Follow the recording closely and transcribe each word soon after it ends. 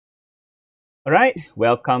Alright,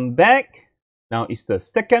 welcome back. Now it's the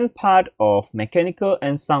second part of mechanical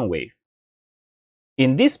and sound wave.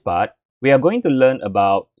 In this part, we are going to learn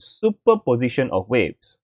about superposition of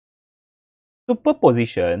waves.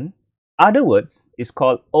 Superposition, other words, is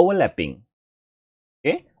called overlapping.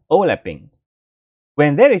 Okay, overlapping.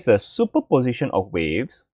 When there is a superposition of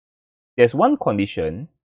waves, there's one condition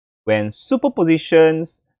when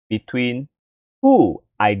superpositions between two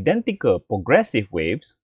identical progressive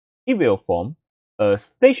waves, it will form a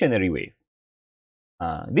stationary wave.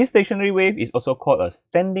 This stationary wave is also called a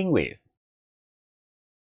standing wave.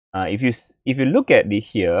 If you look at it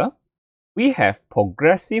here, we have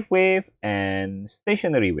progressive wave and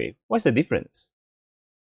stationary wave. What's the difference?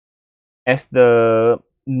 As the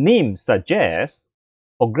name suggests,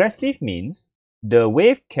 progressive means the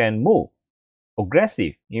wave can move.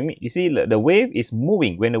 Progressive, you see the wave is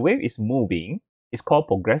moving. When the wave is moving, it's called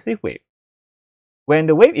progressive wave. When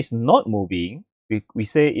the wave is not moving, we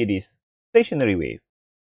say it is stationary wave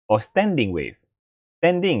or standing wave.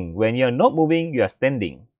 Standing, when you're not moving, you are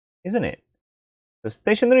standing, isn't it? The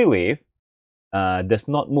stationary wave does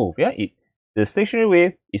not move. Yeah, the stationary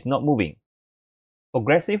wave is not moving.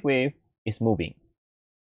 Progressive wave is moving.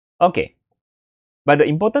 Okay, but the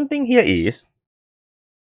important thing here is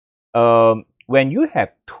when you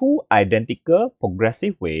have two identical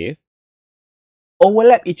progressive waves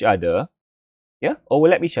overlap each other,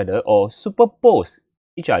 overlap each other or superpose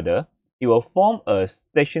each other, it will form a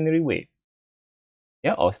stationary wave,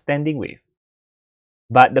 or standing wave.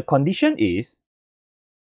 But the condition is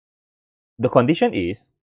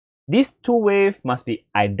these two waves must be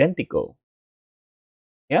identical.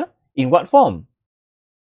 In what form?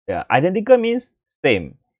 Identical means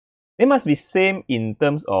same. They must be same in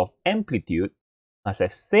terms of amplitude, must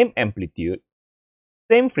have same amplitude,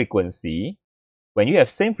 same frequency. When you have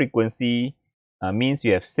same frequency, means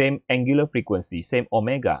you have same angular frequency, same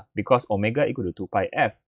omega, because omega equal to 2 pi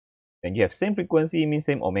f. When you have same frequency, it means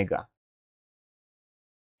same omega.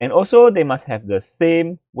 And also, they must have the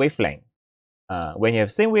same wavelength. When you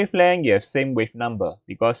have same wavelength, you have same wave number,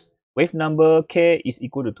 because wave number k is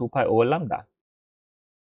equal to 2 pi over lambda.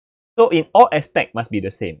 So in all aspects must be the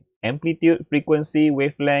same. Amplitude, frequency,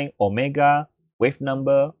 wavelength, omega, wave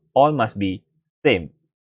number, all must be same.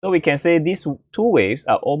 So we can say these two waves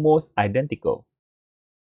are almost identical.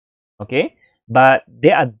 Okay, but they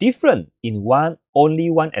are different in only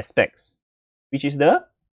one aspect, which is the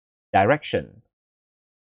direction.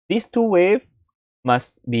 These two waves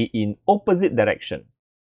must be in opposite direction.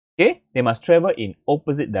 Okay, they must travel in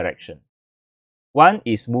opposite direction. One wave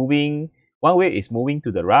is moving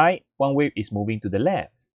to the right, one wave is moving to the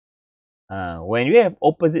left. When you have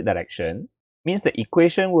opposite direction, means the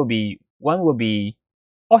equation will be, one will be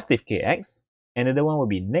positive kx, another one will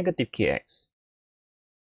be negative kx.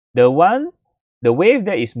 The wave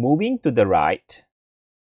that is moving to the right,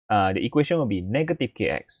 the equation will be negative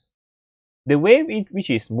kx. The wave which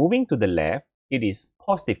is moving to the left, it is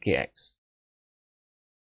positive kx.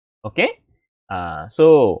 Okay,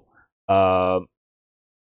 so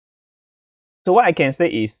what I can say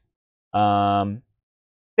is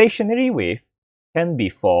stationary wave can be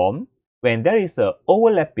formed when there is a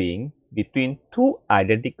overlapping between two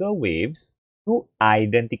identical waves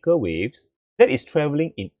that is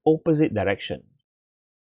traveling in opposite direction.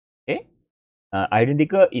 Okay,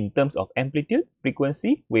 identical in terms of amplitude,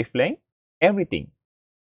 frequency, wavelength, everything.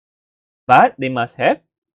 But they must have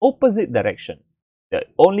opposite direction. The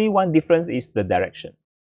only one difference is the direction.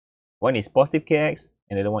 One is positive kx,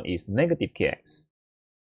 another one is negative kx.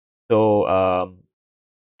 So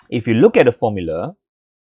if you look at the formula,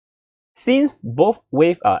 since both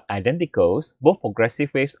waves are identical, both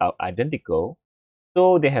progressive waves are identical,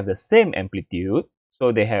 so they have the same amplitude.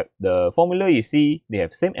 So they have the formula, you see, they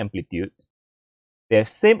have same amplitude, they have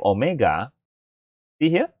same omega. See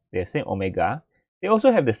here, they have same omega. They also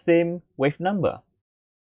have the same wave number,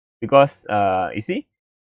 because you see,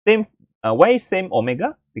 same. Why is same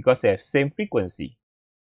omega? Because they have same frequency.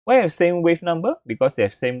 Why have same wave number? Because they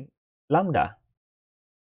have same lambda.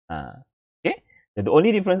 Okay, the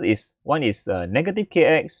only difference is one is negative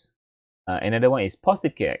kx, another one is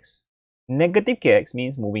positive kx. Negative kx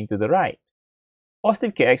means moving to the right.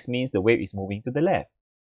 Positive kx means the wave is moving to the left.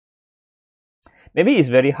 Maybe it's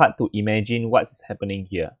very hard to imagine what's happening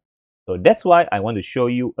here. So that's why I want to show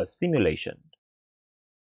you a simulation.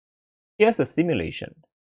 Here's a simulation.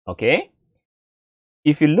 Okay.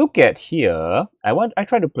 If you look at here, I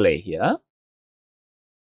try to play here.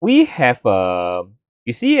 We have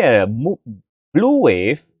you see a blue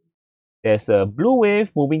wave. There's a blue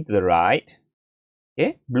wave moving to the right.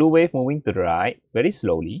 Okay, blue wave moving to the right very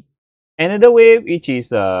slowly. Another wave which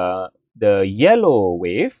is the yellow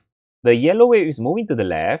wave. The yellow wave is moving to the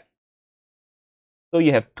left. So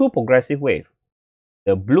you have two progressive waves.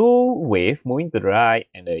 The blue wave moving to the right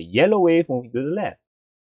and the yellow wave moving to the left.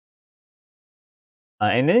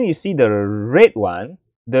 And then you see the red one.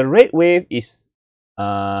 The red wave is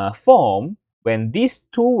formed when these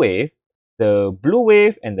two waves, the blue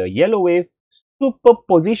wave and the yellow wave,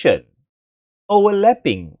 superposition,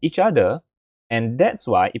 overlapping each other, and that's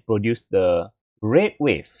why it produced the red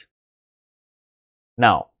wave.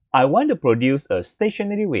 Now, I want to produce a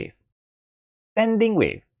stationary wave, standing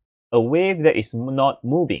wave, a wave that is not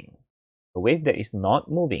moving, a wave that is not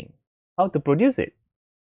moving. How to produce it?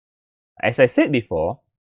 As I said before,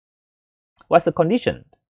 what's the condition?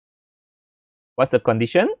 What's the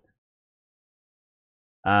condition?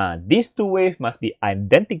 These two waves must be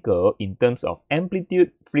identical in terms of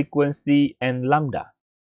amplitude, frequency, and lambda.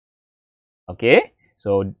 Okay,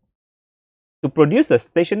 so to produce a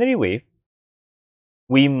stationary wave,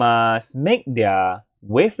 we must make their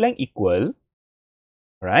wavelength equal,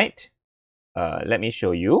 right? Let me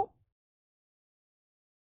show you.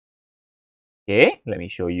 Okay, let me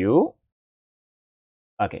show you.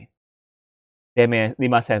 Okay, they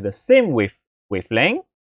must have the same wavelength.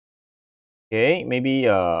 Okay, maybe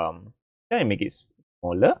can I make it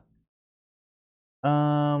smaller?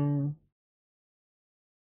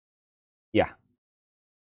 Yeah,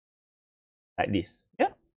 like this.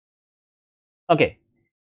 Yeah. Okay.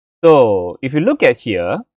 So if you look at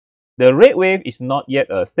here, the red wave is not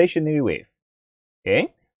yet a stationary wave.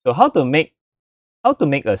 Okay. So how to make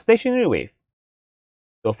a stationary wave?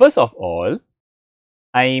 So first of all,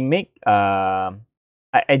 I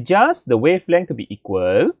adjust the wavelength to be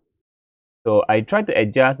equal. So I try to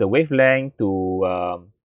adjust the wavelength to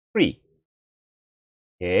 3.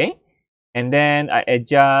 Okay. And then I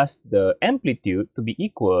adjust the amplitude to be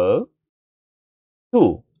equal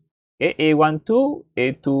to A12,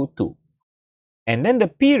 A22. And then the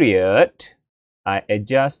period, I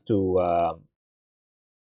adjust to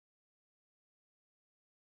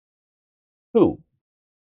 2.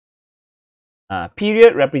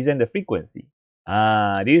 Period represent the frequency.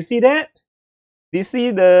 Do you see that? Do you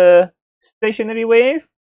see the stationary wave?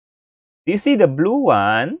 Do you see the blue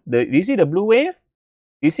one? Do you see the blue wave?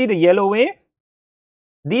 Do you see the yellow wave?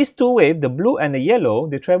 These two waves, the blue and the yellow,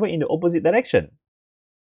 they travel in the opposite direction.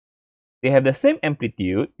 They have the same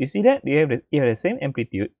amplitude. You see that? They have the same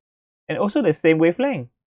amplitude and also the same wavelength.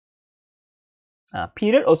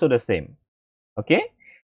 Period also the same. Okay?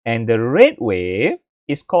 And the red wave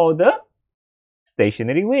is called the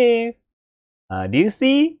stationary wave. Do you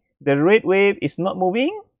see the red wave is not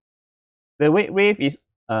moving? The red wave is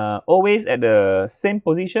always at the same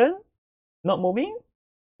position, not moving.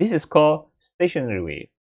 This is called stationary wave.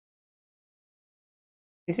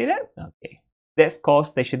 You see that? Okay. That's called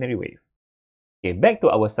stationary wave. Okay, back to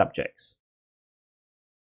our subjects.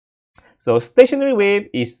 So stationary wave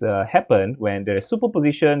is happen when there is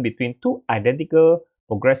superposition between two identical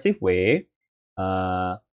progressive waves,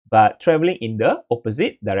 but traveling in the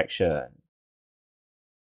opposite direction.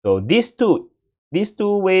 So these two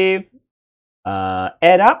waves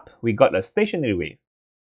add up, we got a stationary wave.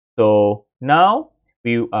 So now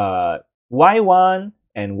we y1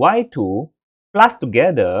 and y2 plus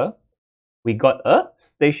together, we got a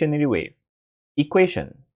stationary wave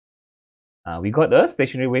equation. We got a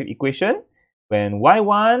stationary wave equation when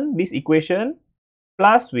y1, this equation,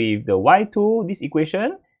 plus with the y2, this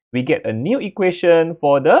equation, we get a new equation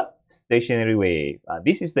for the stationary wave.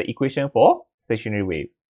 This is the equation for stationary wave.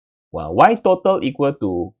 Well, y total equal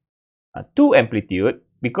to 2 amplitude,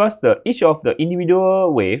 because each of the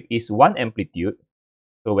individual wave is 1 amplitude.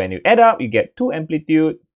 So when you add up, you get 2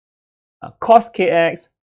 amplitude cos kx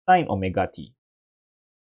sine omega t.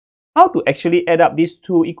 How to actually add up these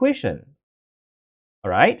two equations?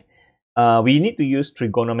 All right, we need to use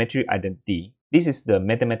trigonometry identity. This is the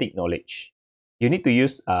mathematics knowledge. You need to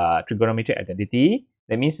use trigonometry identity.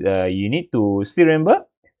 That means you need to still remember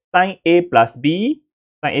sine A plus B.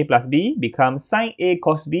 Sine A plus B becomes sine A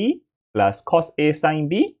cos B plus cos A sine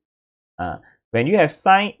B. When you have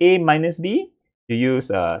sine A minus B, you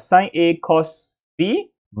use sine A cos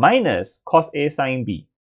B minus cos A sine B.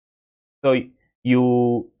 So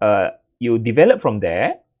you develop from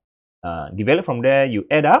there. You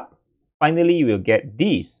add up. Finally, you will get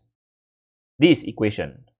this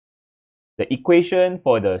equation. The equation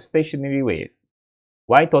for the stationary wave.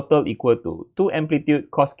 Y total equal to 2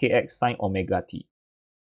 amplitude cos kx sine omega t.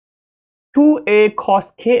 2a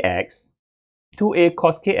cos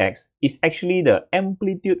kx is actually the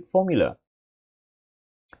amplitude formula.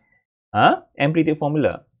 Amplitude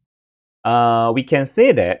formula. We can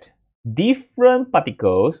say that different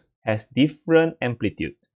particles has different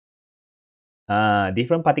amplitude.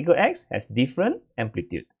 Different particle X has different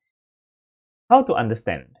amplitude. How to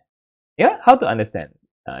understand? Yeah, how to understand?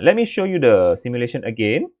 Let me show you the simulation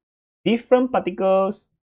again. Different particles,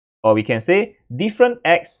 or we can say different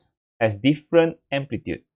X has different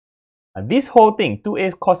amplitude. This whole thing,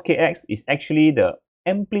 2a cos kx, is actually the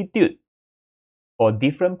amplitude for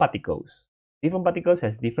different particles. Different particles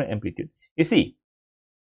has different amplitude. You see,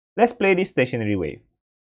 let's play this stationary wave.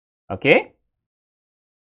 Okay?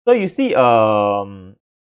 So you see, okay,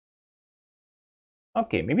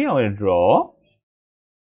 maybe I will draw.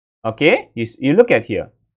 Okay, you look at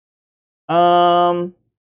here.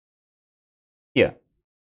 Here.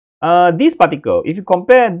 This particle, if you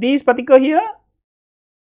compare this particle here,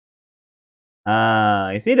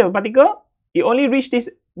 you see the particle? It only reached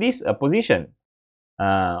this position.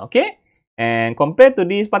 Okay, and compared to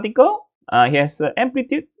this particle, it has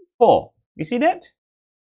amplitude 4. You see that?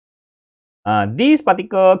 This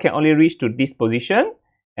particle can only reach to this position,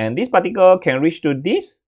 and this particle can reach to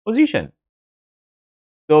this position.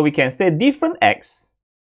 So we can say different x.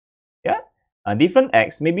 Yeah, different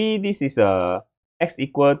x. Maybe this is x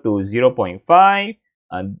equal to 0.5.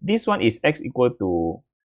 This one is x equal to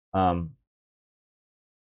all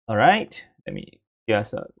right. Let me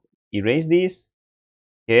just erase this.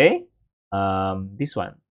 Okay. This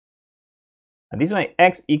one. This one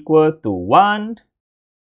x equal to 1.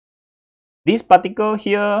 This particle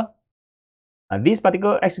here, this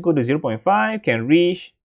particle x equal to 0.5 can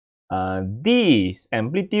reach this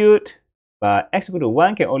amplitude, but x equal to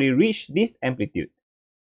 1 can only reach this amplitude.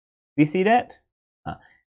 Do you see that?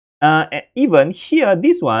 And even here,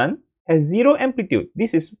 this one has 0 amplitude.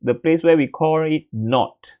 This is the place where we call it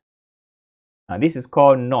naught. This is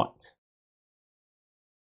called naught.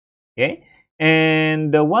 Okay,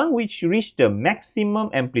 and the one which reached the maximum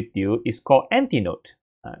amplitude is called antinode.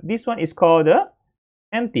 This one is called the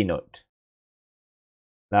antinode.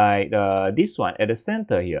 Like this one at the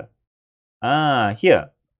center here.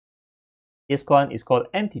 Here. This one is called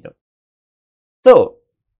antinode. So,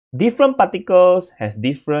 different particles has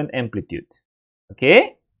different amplitude.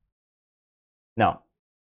 Okay? Now,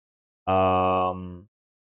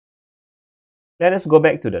 let us go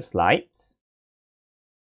back to the slides.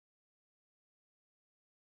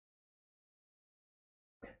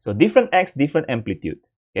 So, different x, different amplitude.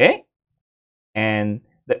 Okay? And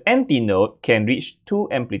the antinode can reach 2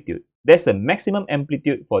 amplitude. That's the maximum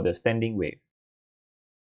amplitude for the standing wave.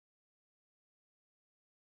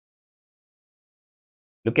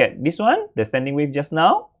 Look at this one, the standing wave just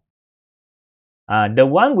now. The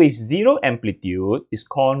one with 0 amplitude is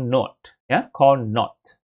called naught. Yeah, called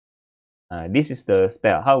naught. This is the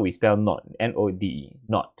spell, how we spell naught, N-O-D-E,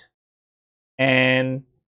 naught. And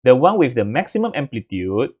the one with the maximum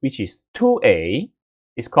amplitude, which is 2A,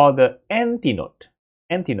 is called the antinode.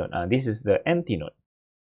 Antinode. This is the antinode.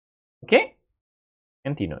 Okay?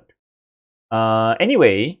 Antinode.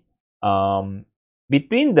 Anyway,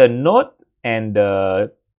 between the node and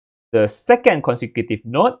the second consecutive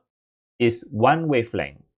node is 1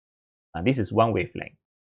 wavelength. This is 1 wavelength.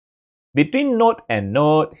 Between node and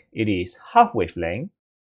node, it is half wavelength.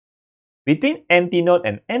 Between antinode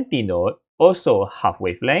and antinode, also half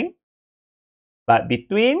wavelength. But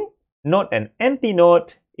between node and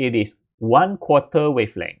antinode, it is 1/4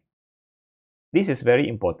 wavelength. This is very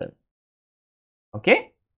important.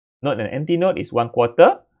 Okay? Node and antinode is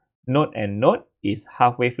 1/4. Node and node is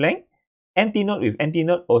half wavelength. Antinode with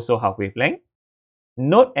antinode also half wavelength.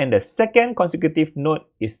 Node and the second consecutive node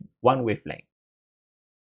is 1 wavelength.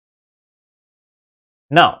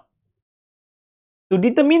 Now, to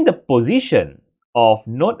determine the position of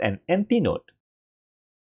node and antinode,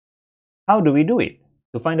 how do we do it?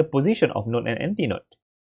 To find the position of node and antinode.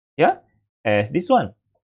 Yeah, as this one.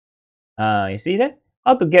 You see that?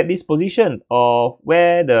 How to get this position of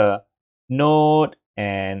where the node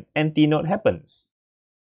and antinode happens?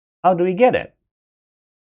 How do we get it?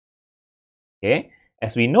 Okay,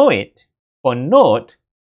 as we know it, for node,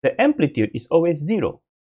 the amplitude is always 0.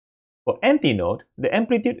 For antinode, the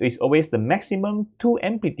amplitude is always the maximum 2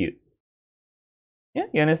 amplitude. Yeah,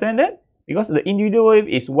 you understand that? Because the individual wave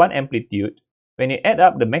is 1 amplitude. When you add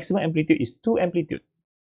up, the maximum amplitude is 2 amplitude.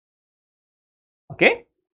 Okay?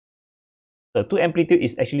 So 2 amplitude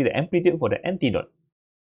is actually the amplitude for the antinode.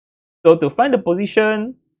 So to find the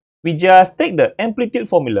position, we just take the amplitude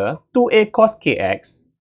formula 2a cos kx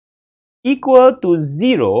equal to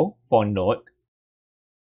 0 for node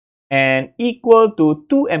and equal to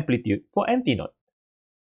 2 amplitude for antinode.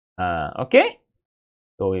 Okay?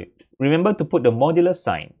 So remember to put the modular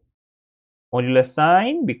sign. Modular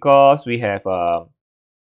sign because we have,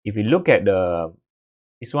 if you look at the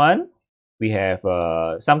This one, we have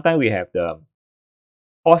sometimes we have the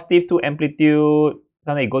positive 2 amplitude,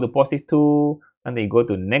 sometimes you go to positive 2, sometimes you go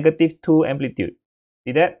to negative 2 amplitude.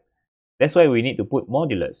 See that? That's why we need to put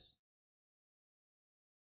modulus.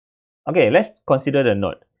 Okay, let's consider the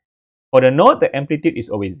node. For the node, the amplitude is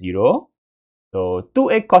always 0. So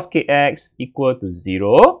 2a cos kx equal to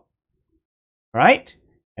 0, right?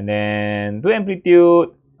 And then 2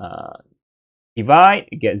 amplitude, divide,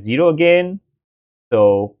 you get 0 again.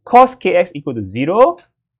 So cos kx equal to 0.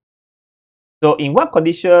 So in what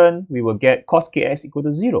condition we will get cos kx equal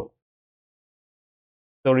to 0?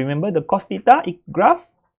 So remember the cos theta graph?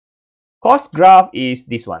 Cos graph is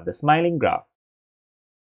this one, the smiling graph.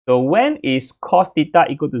 So when is cos theta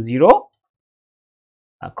equal to 0?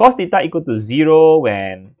 Cos theta equal to 0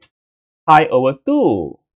 when pi over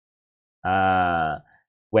 2.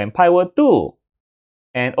 When pi over 2.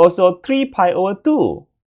 And also 3 pi over 2.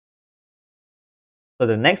 So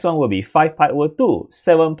the next one will be 5 pi over 2,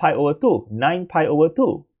 7 pi over 2, 9 pi over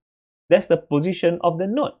 2. That's the position of the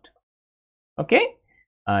node. Okay?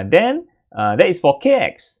 Then that is for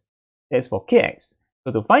kx. That is for kx.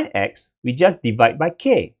 So to find x, we just divide by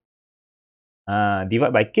k.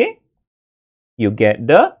 Divide by k, you get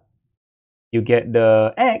the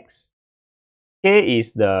x. K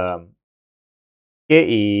is 2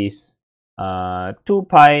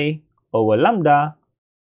 pi over lambda.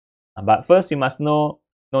 But first you must know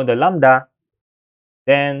the lambda.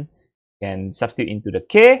 Then you can substitute into the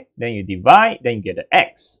k. Then you divide. Then you get the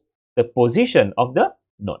x, the position of the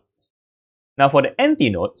nodes. Now for the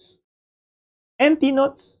antinodes,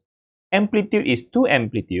 amplitude is 2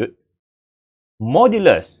 amplitude.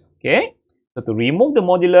 Modulus, okay? So to remove the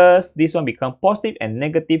modulus, this one becomes positive and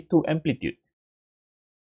negative 2 amplitude.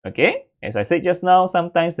 Okay? As I said just now,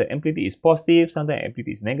 sometimes the amplitude is positive, sometimes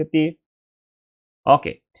amplitude is negative.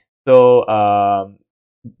 Okay. So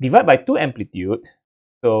divide by 2 amplitude.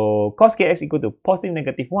 So cos kx equal to positive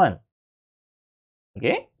negative 1.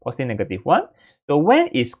 Okay? Positive negative 1. So when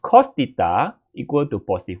is cos theta equal to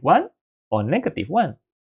positive 1 or negative 1?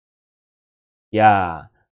 Yeah.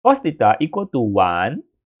 Cos theta equal to 1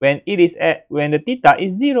 when the theta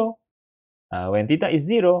is 0. When theta is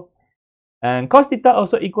 0. And cos theta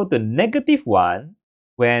also equal to negative 1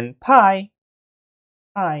 when pi.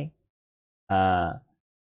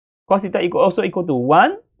 Cos theta also equal to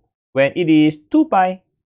 1 when it is 2 pi.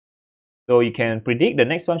 So you can predict the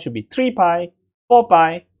next one should be 3 pi, 4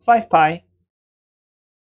 pi, 5 pi.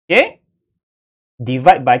 Okay?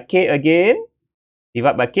 Divide by k again.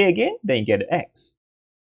 Then you get the x.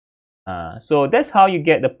 So that's how you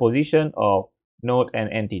get the position of node and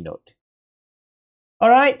antinode.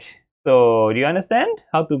 Alright, so do you understand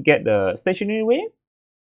how to get the stationary wave?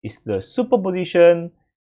 It's the superposition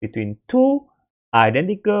between two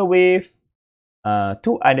identical wave,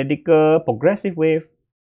 two identical progressive wave,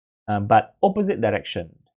 but opposite direction,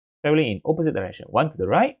 traveling in opposite direction, one to the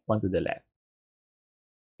right, one to the left.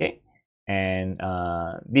 Okay, and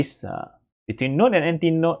this between node and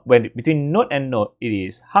antinode, between node and node, it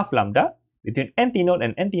is half lambda. Between antinode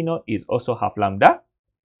and antinode is also half lambda.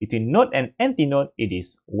 Between node and antinode, it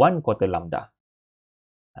is 1/4 lambda.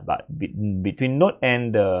 But between node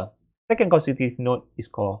and the second consecutive node is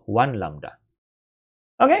called 1 lambda.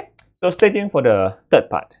 Okay, so stay tuned for the third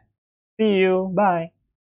part. See you. Bye.